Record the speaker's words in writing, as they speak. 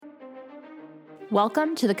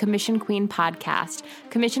Welcome to the Commission Queen podcast.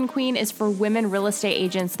 Commission Queen is for women real estate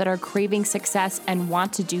agents that are craving success and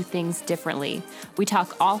want to do things differently. We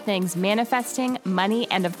talk all things manifesting,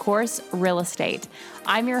 money, and of course, real estate.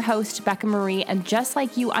 I'm your host, Becca Marie, and just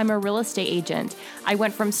like you, I'm a real estate agent. I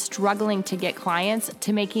went from struggling to get clients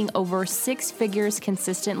to making over 6 figures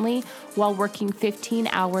consistently while working 15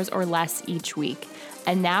 hours or less each week.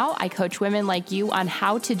 And now I coach women like you on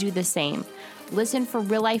how to do the same. Listen for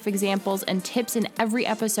real-life examples and tips in every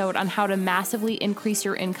episode on how to massively increase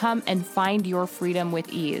your income and find your freedom with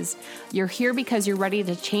ease. You're here because you're ready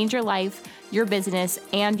to change your life, your business,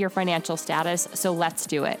 and your financial status, so let's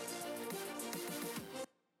do it.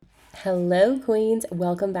 Hello, Queens.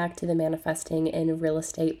 Welcome back to the Manifesting in Real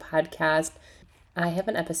Estate podcast. I have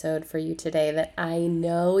an episode for you today that I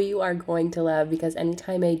know you are going to love because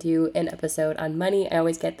anytime I do an episode on money, I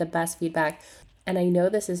always get the best feedback, and I know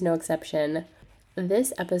this is no exception.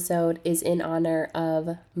 This episode is in honor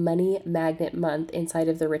of Money Magnet Month inside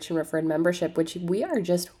of the Rich and Referred membership, which we are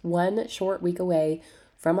just one short week away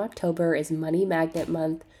from. October is Money Magnet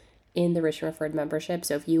Month in the Rich and Referred membership.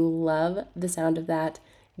 So if you love the sound of that,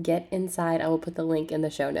 get inside. I will put the link in the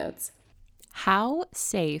show notes. How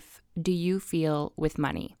safe do you feel with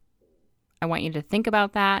money? I want you to think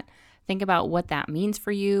about that. Think about what that means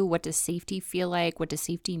for you. What does safety feel like? What does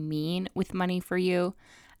safety mean with money for you?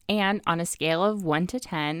 And on a scale of 1 to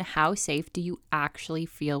 10, how safe do you actually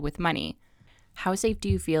feel with money? How safe do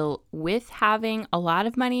you feel with having a lot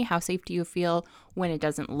of money? How safe do you feel when it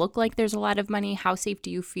doesn't look like there's a lot of money? How safe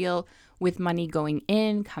do you feel with money going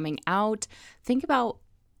in, coming out? Think about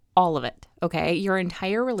all of it, okay? Your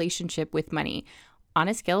entire relationship with money. On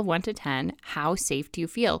a scale of 1 to 10, how safe do you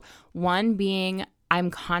feel? 1 being,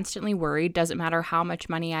 I'm constantly worried. Doesn't matter how much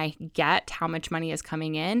money I get, how much money is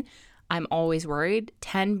coming in. I'm always worried.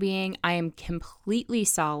 10 being, I am completely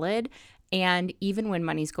solid. And even when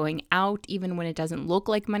money's going out, even when it doesn't look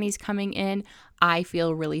like money's coming in, I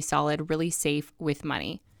feel really solid, really safe with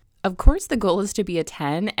money. Of course, the goal is to be a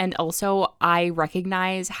 10. And also, I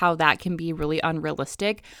recognize how that can be really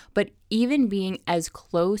unrealistic. But even being as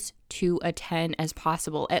close to a 10 as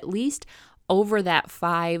possible, at least over that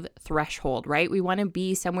 5 threshold, right? We want to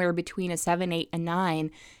be somewhere between a 7, 8, and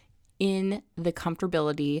 9 in the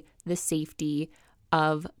comfortability, the safety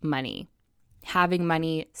of money. Having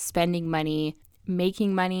money, spending money,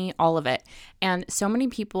 making money, all of it. And so many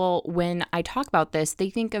people, when I talk about this, they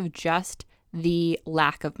think of just the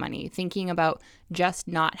lack of money, thinking about just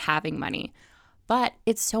not having money. But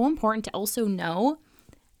it's so important to also know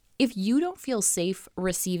if you don't feel safe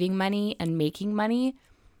receiving money and making money,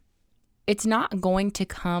 it's not going to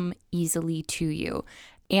come easily to you.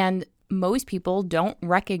 And most people don't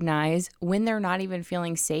recognize when they're not even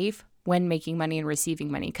feeling safe when making money and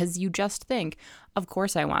receiving money, because you just think, of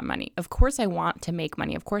course I want money. Of course I want to make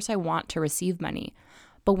money. Of course I want to receive money.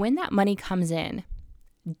 But when that money comes in,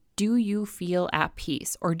 do you feel at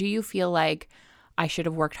peace? Or do you feel like I should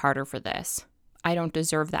have worked harder for this? I don't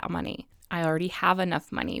deserve that money. I already have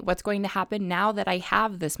enough money. What's going to happen now that I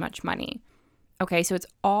have this much money? Okay, so it's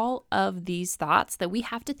all of these thoughts that we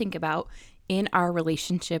have to think about in our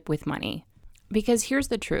relationship with money. Because here's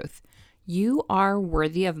the truth. You are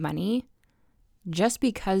worthy of money just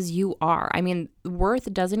because you are. I mean,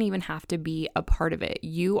 worth doesn't even have to be a part of it.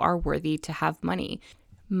 You are worthy to have money.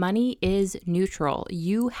 Money is neutral.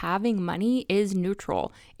 You having money is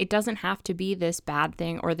neutral. It doesn't have to be this bad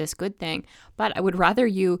thing or this good thing. But I would rather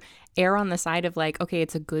you err on the side of like, okay,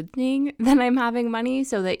 it's a good thing that I'm having money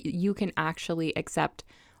so that you can actually accept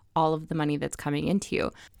all of the money that's coming into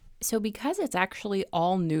you. So because it's actually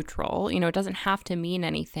all neutral, it doesn't have to mean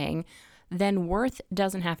anything, then worth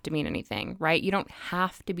doesn't have to mean anything, right? You don't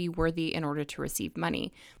have to be worthy in order to receive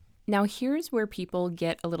money. Now, here's where people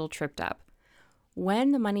get a little tripped up.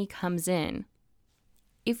 When the money comes in,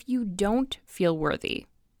 if you don't feel worthy,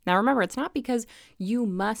 now remember, it's not because you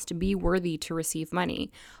must be worthy to receive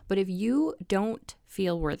money, but if you don't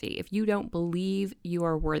feel worthy, if you don't believe you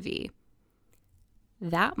are worthy,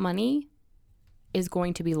 that money is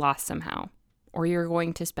going to be lost somehow, or you're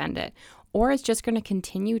going to spend it, or it's just going to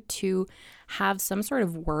continue to have some sort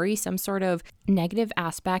of worry, some sort of negative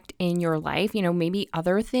aspect in your life. Maybe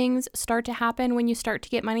other things start to happen when you start to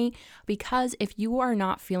get money, because if you are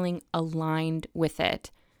not feeling aligned with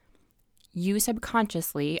it, you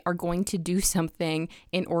subconsciously are going to do something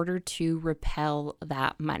in order to repel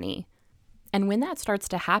that money. And when that starts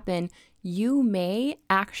to happen, you may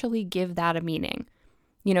actually give that a meaning.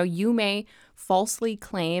 You may falsely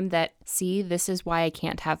claim that, see, this is why I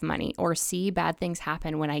can't have money, or see, bad things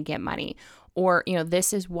happen when I get money, or,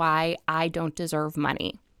 this is why I don't deserve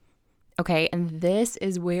money. Okay. And this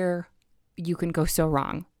is where you can go so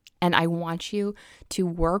wrong. And I want you to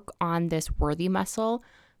work on this worthy muscle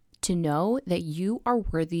to know that you are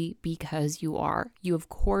worthy because you are. You, of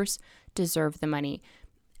course, deserve the money.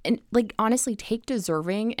 And like, honestly, take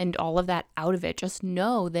deserving and all of that out of it. Just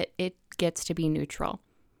know that it gets to be neutral.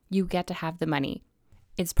 You get to have the money.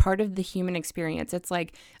 It's part of the human experience. It's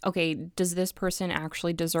like, okay, does this person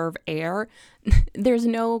actually deserve air? There's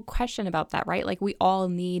no question about that, right? Like, we all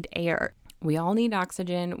need air. We all need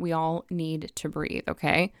oxygen. We all need to breathe,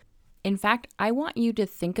 okay? In fact, I want you to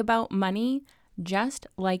think about money just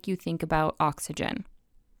like you think about oxygen.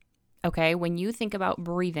 Okay, when you think about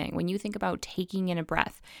breathing, when you think about taking in a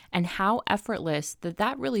breath, and how effortless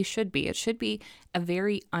that really should be. It should be a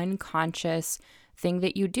very unconscious thing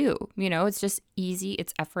that you do. You know, it's just easy,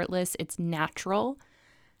 it's effortless, it's natural.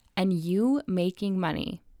 And you making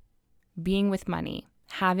money, being with money,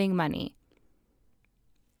 having money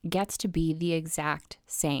gets to be the exact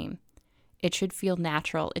same. It should feel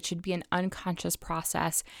natural. It should be an unconscious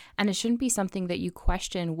process, and it shouldn't be something that you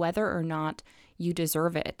question whether or not you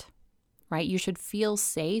deserve it. Right? You should feel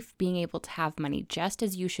safe being able to have money, just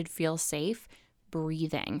as you should feel safe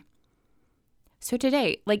breathing. So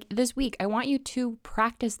today, like this week, I want you to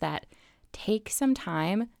practice that. Take some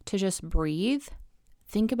time to just breathe.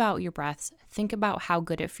 Think about your breaths. Think about how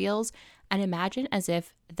good it feels, and imagine as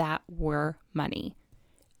if that were money.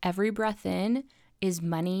 Every breath in is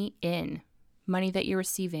money in, money that you're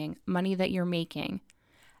receiving, money that you're making.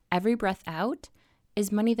 Every breath out is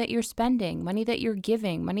money that you're spending, money that you're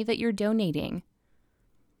giving, money that you're donating.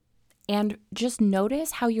 And just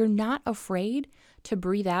notice how you're not afraid to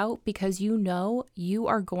breathe out because you know you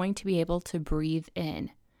are going to be able to breathe in.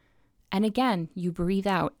 And again, you breathe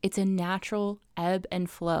out. It's a natural ebb and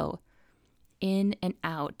flow, in and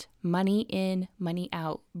out, money in, money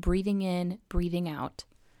out, breathing in, breathing out.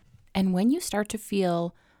 And when you start to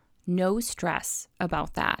feel no stress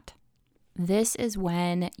about that, this is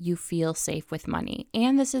when you feel safe with money.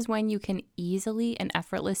 And this is when you can easily and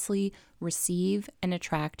effortlessly receive and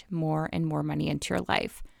attract more and more money into your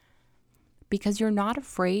life. Because you're not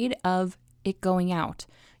afraid of it going out.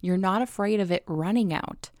 You're not afraid of it running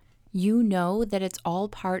out. You know that it's all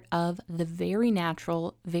part of the very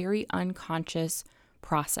natural, very unconscious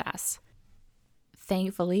process.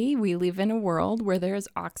 Thankfully, we live in a world where there's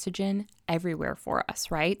oxygen everywhere for us,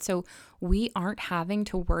 right? So we aren't having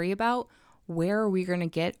to worry about where are we going to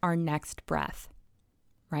get our next breath,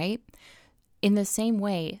 right? In the same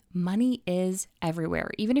way, money is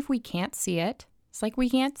everywhere. Even if we can't see it, it's like we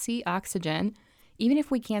can't see oxygen. Even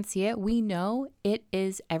if we can't see it, we know it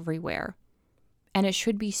is everywhere. And it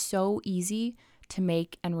should be so easy to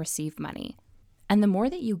make and receive money. And the more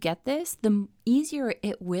that you get this, the easier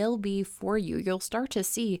it will be for you. You'll start to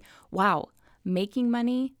see, wow, making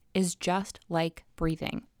money is just like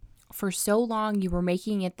breathing. For so long, you were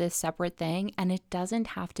making it this separate thing, and it doesn't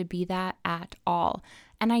have to be that at all.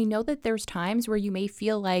 And I know that there's times where you may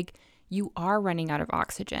feel like you are running out of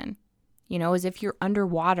oxygen, you know, as if you're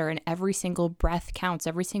underwater and every single breath counts,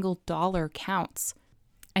 every single dollar counts.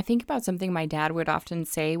 I think about something my dad would often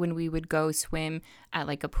say when we would go swim at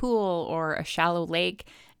like a pool or a shallow lake.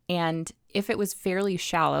 And if it was fairly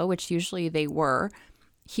shallow, which usually they were,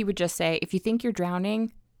 he would just say, if you think you're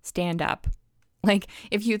drowning, stand up. Like,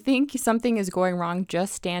 if you think something is going wrong,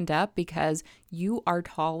 just stand up because you are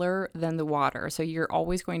taller than the water. So you're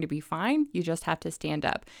always going to be fine. You just have to stand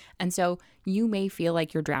up. And so you may feel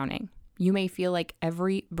like you're drowning. You may feel like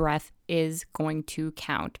every breath is going to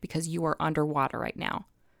count because you are underwater right now.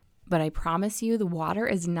 But I promise you, the water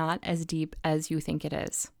is not as deep as you think it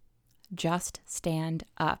is. Just stand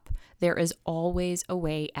up. There is always a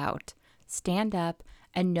way out. Stand up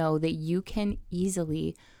and know that you can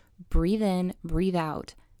easily breathe in, breathe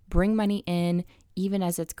out, bring money in, even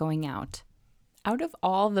as it's going out. Out of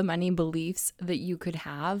all the money beliefs that you could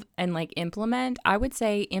have and like implement, I would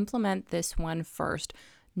say implement this one first,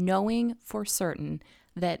 knowing for certain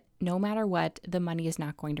that no matter what, the money is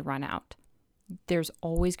not going to run out. There's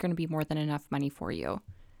always going to be more than enough money for you.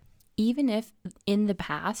 Even if in the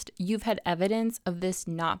past you've had evidence of this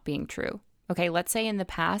not being true. Okay, let's say in the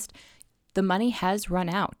past, the money has run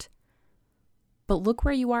out. But look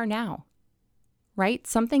where you are now, right?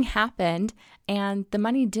 Something happened and the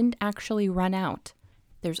money didn't actually run out.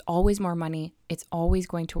 There's always more money. It's always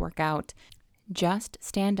going to work out. Just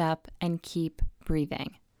stand up and keep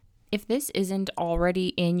breathing. If this isn't already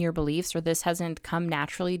in your beliefs or this hasn't come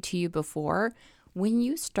naturally to you before, when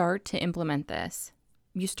you start to implement this,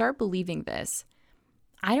 you start believing this.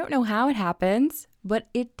 I don't know how it happens, but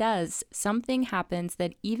it does. Something happens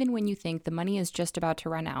that even when you think the money is just about to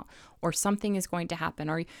run out or something is going to happen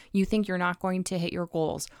or you think you're not going to hit your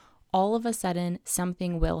goals, all of a sudden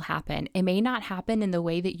something will happen. It may not happen in the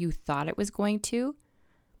way that you thought it was going to,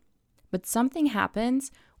 but something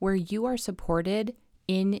happens where you are supported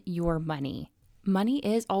in your money. Money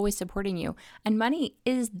is always supporting you, and money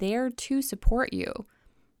is there to support you.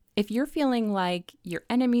 If you're feeling like you're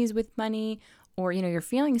enemies with money, or you're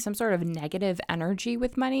feeling some sort of negative energy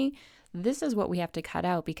with money, this is what we have to cut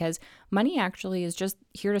out, because money actually is just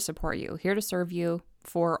here to support you, here to serve you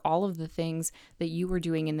for all of the things that you were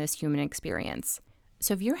doing in this human experience.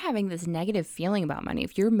 So if you're having this negative feeling about money,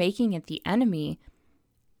 if you're making it the enemy,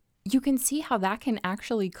 you can see how that can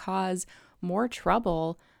actually cause more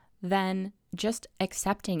trouble than just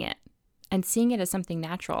accepting it and seeing it as something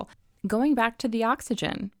natural. Going back to the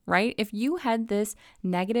oxygen, right? If you had this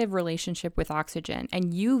negative relationship with oxygen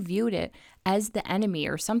and you viewed it as the enemy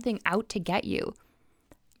or something out to get you,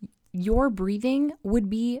 your breathing would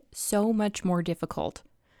be so much more difficult,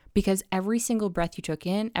 because every single breath you took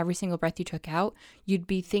in, every single breath you took out, you'd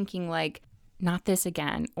be thinking like, not this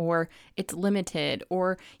again, or it's limited,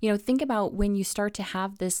 or, think about when you start to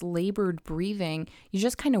have this labored breathing, you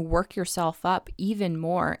just kind of work yourself up even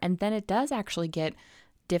more. And then it does actually get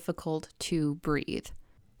difficult to breathe.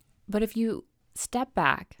 But if you step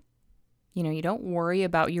back, you don't worry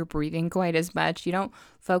about your breathing quite as much, you don't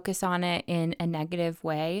focus on it in a negative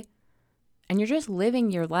way, and you're just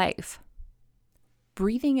living your life.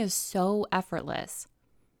 Breathing is so effortless.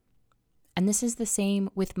 And this is the same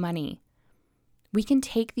with money. We can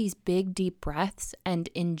take these big, deep breaths and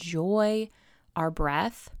enjoy our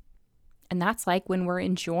breath. And that's like when we're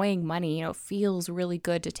enjoying money, it feels really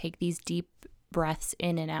good to take these deep breaths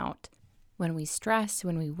in and out. When we stress,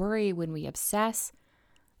 when we worry, when we obsess,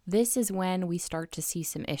 this is when we start to see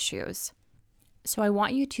some issues. So I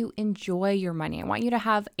want you to enjoy your money. I want you to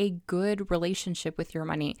have a good relationship with your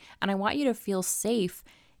money. And I want you to feel safe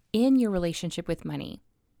in your relationship with money.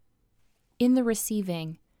 In the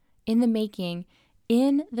receiving, in the making,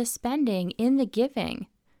 in the spending, in the giving.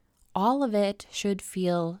 All of it should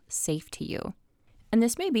feel safe to you. And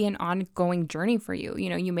this may be an ongoing journey for you.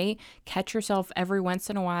 You may catch yourself every once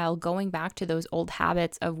in a while going back to those old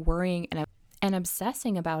habits of worrying and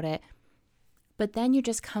obsessing about it. But then you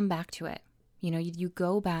just come back to it. You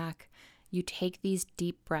go back, you take these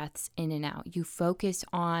deep breaths in and out. You focus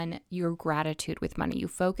on your gratitude with money. You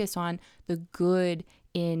focus on the good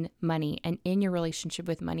in money and in your relationship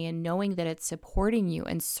with money, and knowing that it's supporting you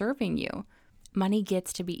and serving you. Money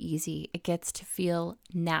gets to be easy. It gets to feel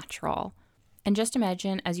natural. And just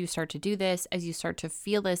imagine as you start to do this, as you start to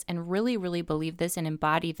feel this and really, really believe this and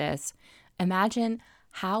embody this, imagine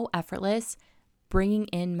how effortless bringing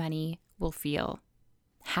in money will feel.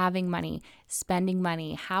 Having money, spending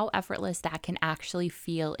money, how effortless that can actually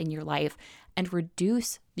feel in your life and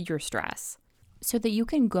reduce your stress so that you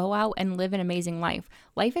can go out and live an amazing life.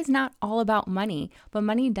 Life is not all about money, but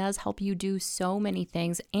money does help you do so many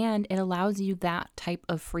things, and it allows you that type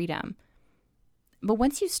of freedom. But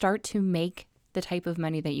once you start to make the type of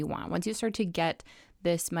money that you want, once you start to get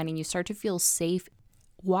this money, you start to feel safe,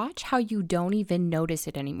 watch how you don't even notice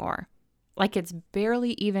it anymore. Like it's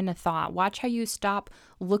barely even a thought. Watch how you stop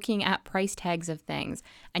looking at price tags of things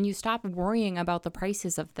and you stop worrying about the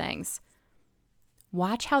prices of things.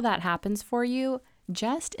 Watch how that happens for you,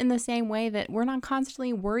 just in the same way that we're not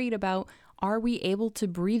constantly worried about, are we able to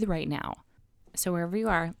breathe right now? So wherever you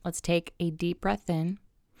are, let's take a deep breath in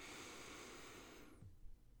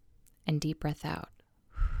and deep breath out.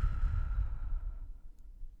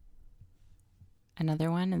 Another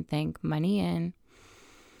one, and think money in,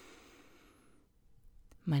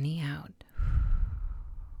 money out.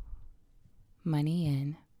 Money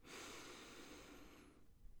in.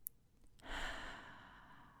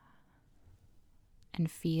 And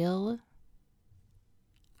feel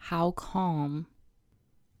how calm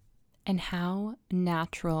and how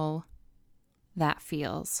natural that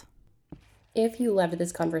feels. If you loved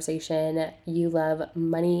this conversation, you love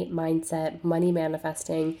money mindset, money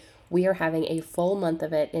manifesting, we are having a full month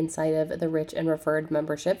of it inside of the Rich and Referred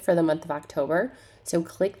membership for the month of October. So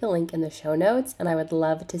click the link in the show notes and I would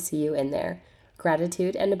love to see you in there.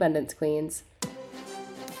 Gratitude and abundance, queens.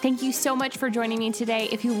 Thank you so much for joining me today.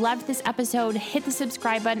 If you loved this episode, hit the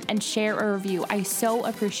subscribe button and share a review. I so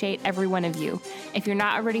appreciate every one of you. If you're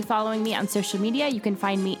not already following me on social media, you can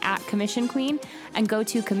find me at Commission Queen and go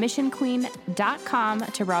to commissionqueen.com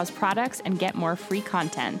to browse products and get more free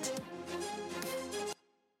content.